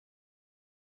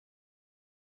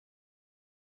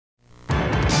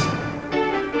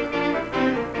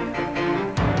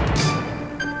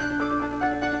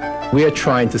We are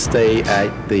trying to stay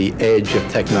at the edge of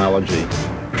technology.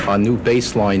 Our new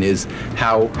baseline is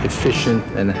how efficient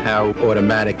and how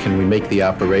automatic can we make the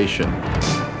operation.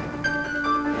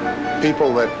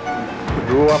 People that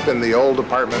grew up in the old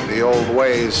department, the old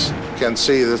ways, can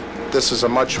see that this is a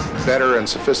much better and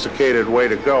sophisticated way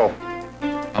to go.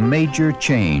 A major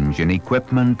change in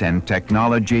equipment and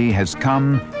technology has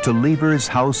come to Lever's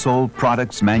household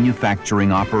products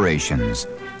manufacturing operations.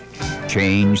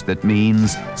 Change that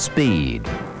means speed,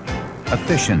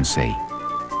 efficiency,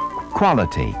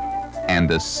 quality, and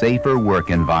a safer work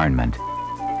environment.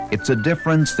 It's a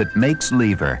difference that makes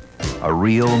Lever a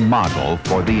real model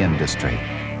for the industry.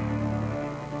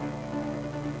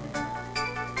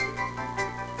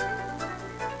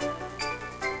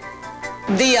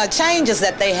 The changes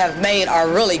that they have made are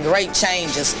really great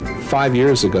changes. 5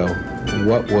 years ago,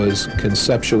 what was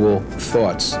conceptual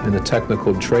thoughts in the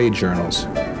technical trade journals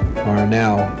are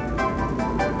now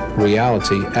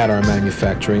reality at our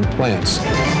manufacturing plants.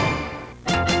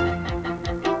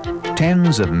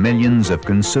 Tens of millions of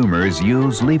consumers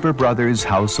use Lever Brothers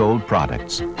household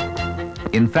products.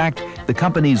 In fact, the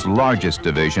company's largest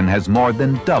division has more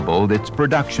than doubled its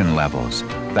production levels,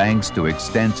 thanks to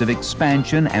extensive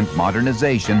expansion and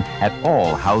modernization at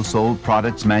all household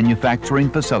products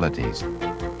manufacturing facilities.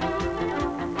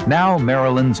 Now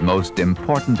Maryland's most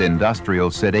important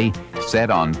industrial city, set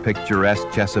on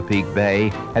picturesque Chesapeake Bay,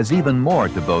 has even more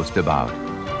to boast about.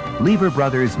 Lever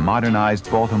Brothers' modernized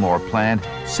Baltimore plant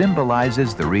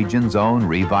symbolizes the region's own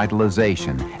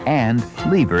revitalization and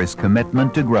Lever's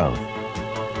commitment to growth.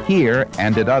 Here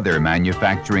and at other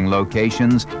manufacturing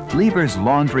locations, Lever's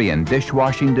laundry and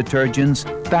dishwashing detergents,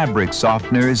 fabric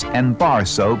softeners, and bar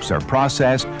soaps are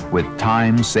processed with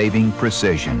time-saving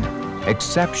precision,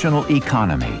 exceptional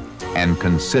economy, and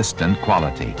consistent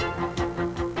quality.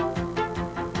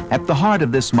 At the heart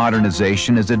of this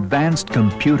modernization is advanced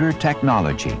computer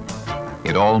technology.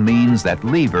 It all means that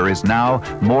Lever is now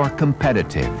more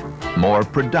competitive, more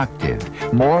productive,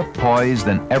 more poised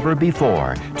than ever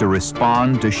before to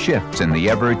respond to shifts in the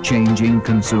ever-changing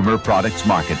consumer products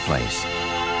marketplace.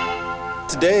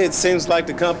 Today it seems like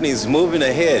the company's moving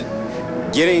ahead,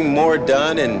 getting more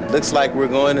done, and looks like we're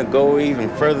going to go even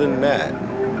further than that.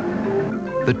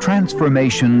 The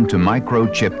transformation to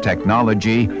microchip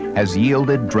technology has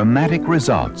yielded dramatic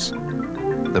results.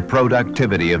 The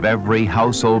productivity of every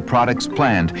household products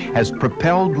plant has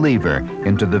propelled Lever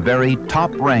into the very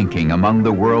top ranking among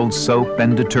the world's soap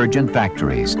and detergent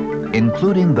factories,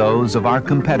 including those of our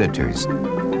competitors.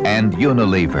 And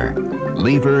Unilever,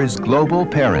 Lever's global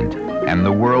parent and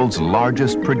the world's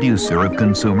largest producer of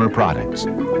consumer products.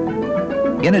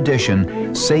 In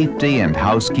addition, safety and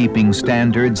housekeeping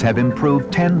standards have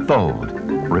improved tenfold,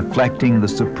 reflecting the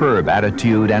superb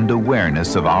attitude and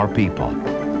awareness of our people.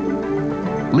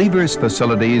 Lever's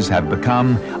facilities have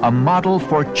become a model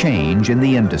for change in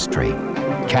the industry,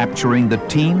 capturing the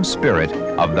team spirit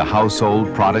of the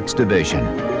household products division.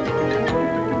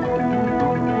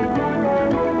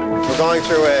 We're going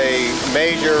through a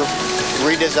major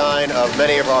redesign of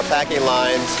many of our packing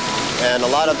lines, and a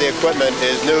lot of the equipment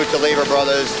is new to Lever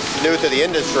Brothers, new to the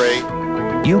industry.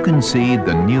 You can see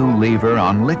the new Lever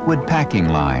on liquid packing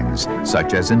lines,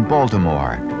 such as in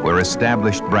Baltimore, where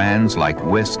established brands like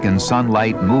Whisk and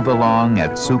Sunlight move along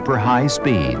at super high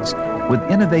speeds, with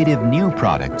innovative new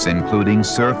products including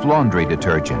Surf laundry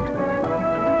detergent.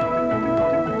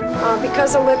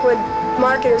 Because the liquid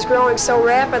market is growing so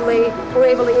rapidly, we're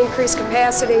able to increase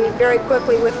capacity very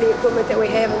quickly with the equipment that we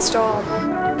have installed.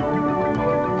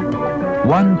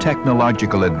 One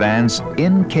technological advance,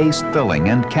 in-case filling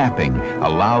and capping,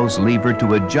 allows Lever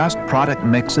to adjust product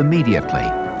mix immediately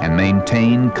and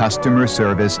maintain customer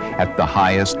service at the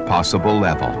highest possible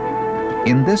level.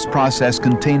 In this process,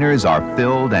 containers are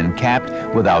filled and capped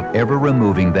without ever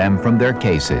removing them from their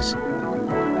cases.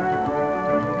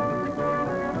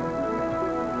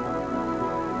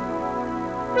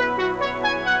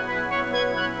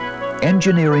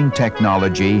 Engineering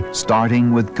technology,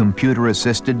 starting with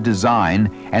computer-assisted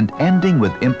design and ending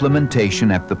with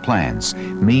implementation at the plants,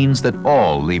 means that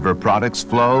all Lever products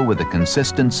flow with a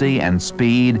consistency and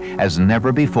speed as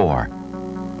never before.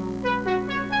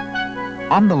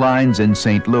 On the lines in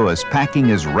St. Louis, packing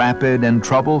is rapid and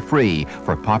trouble-free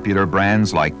for popular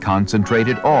brands like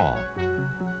Concentrated All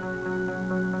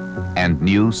and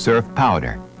new Surf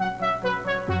Powder.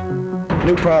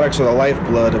 New products are the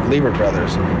lifeblood of Lever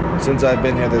Brothers. Since I've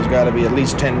been here, there's got to be at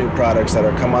least 10 new products that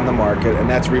are come on the market, and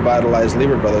that's revitalized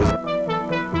Lever Brothers.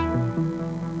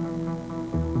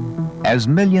 As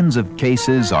millions of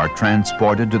cases are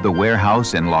transported to the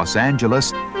warehouse in Los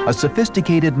Angeles, a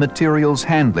sophisticated materials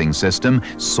handling system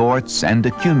sorts and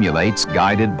accumulates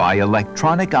guided by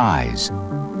electronic eyes.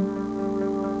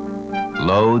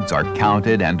 Loads are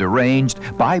counted and arranged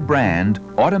by brand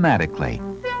automatically.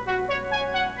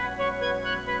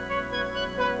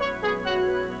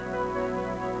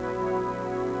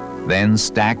 Then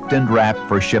stacked and wrapped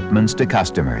for shipments to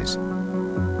customers.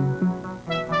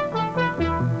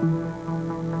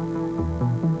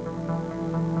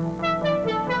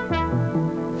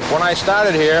 When I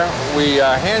started here, we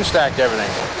hand stacked everything.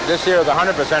 This here is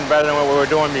 100% better than what we were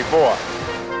doing before.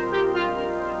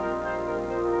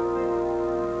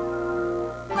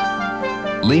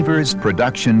 Lever's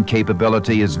production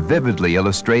capability is vividly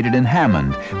illustrated in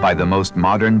Hammond by the most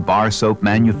modern bar soap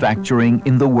manufacturing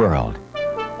in the world.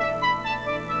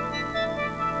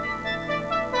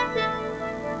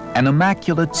 An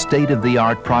immaculate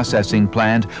state-of-the-art processing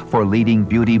plant for leading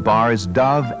beauty bars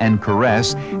Dove and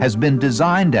Caress has been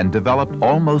designed and developed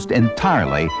almost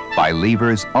entirely by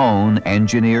Lever's own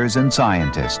engineers and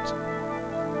scientists.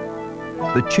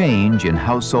 The change in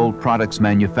household products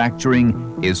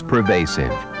manufacturing is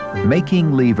pervasive,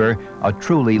 making Lever a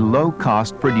truly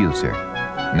low-cost producer.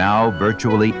 Now,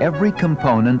 virtually every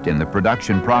component in the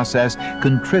production process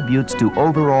contributes to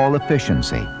overall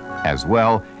efficiency, as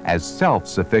well as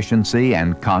self-sufficiency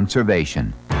and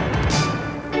conservation.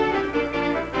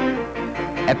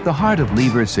 At the heart of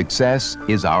Lever's success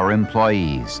is our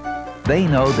employees. They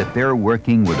know that they're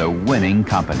working with a winning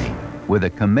company, with a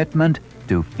commitment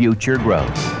to future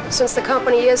growth. Since the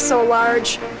company is so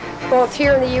large, both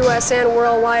here in the U.S. and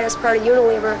worldwide as part of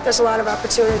Unilever, there's a lot of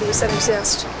opportunities that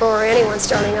exist for anyone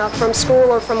starting out from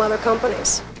school or from other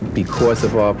companies. Because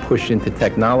of our push into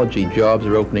technology, jobs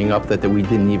are opening up that we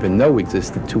didn't even know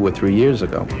existed 2 or 3 years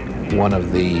ago. One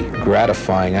of the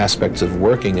gratifying aspects of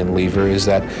working in Lever is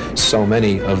that so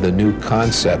many of the new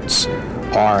concepts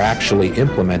are actually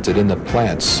implemented in the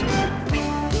plants.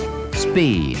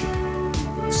 Speed,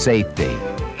 safety,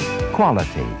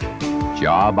 quality,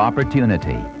 job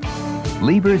opportunity.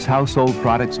 Lever's household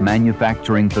products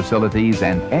manufacturing facilities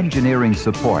and engineering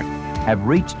support have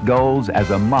reached goals as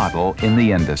a model in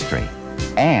the industry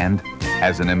and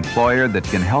as an employer that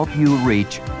can help you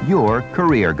reach your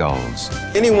career goals.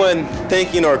 Anyone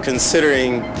thinking or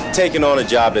considering taking on a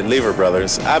job at Lever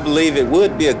Brothers, I believe it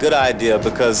would be a good idea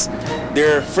because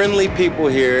there are friendly people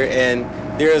here and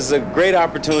there's a great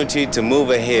opportunity to move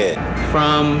ahead.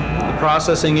 From the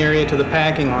processing area to the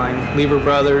packing line, Lever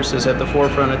Brothers is at the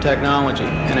forefront of technology,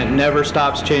 and it never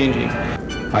stops changing.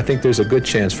 I think there's a good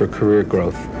chance for career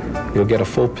growth. You'll get a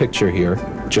full picture here.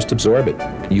 Just absorb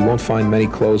it. You won't find many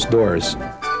closed doors.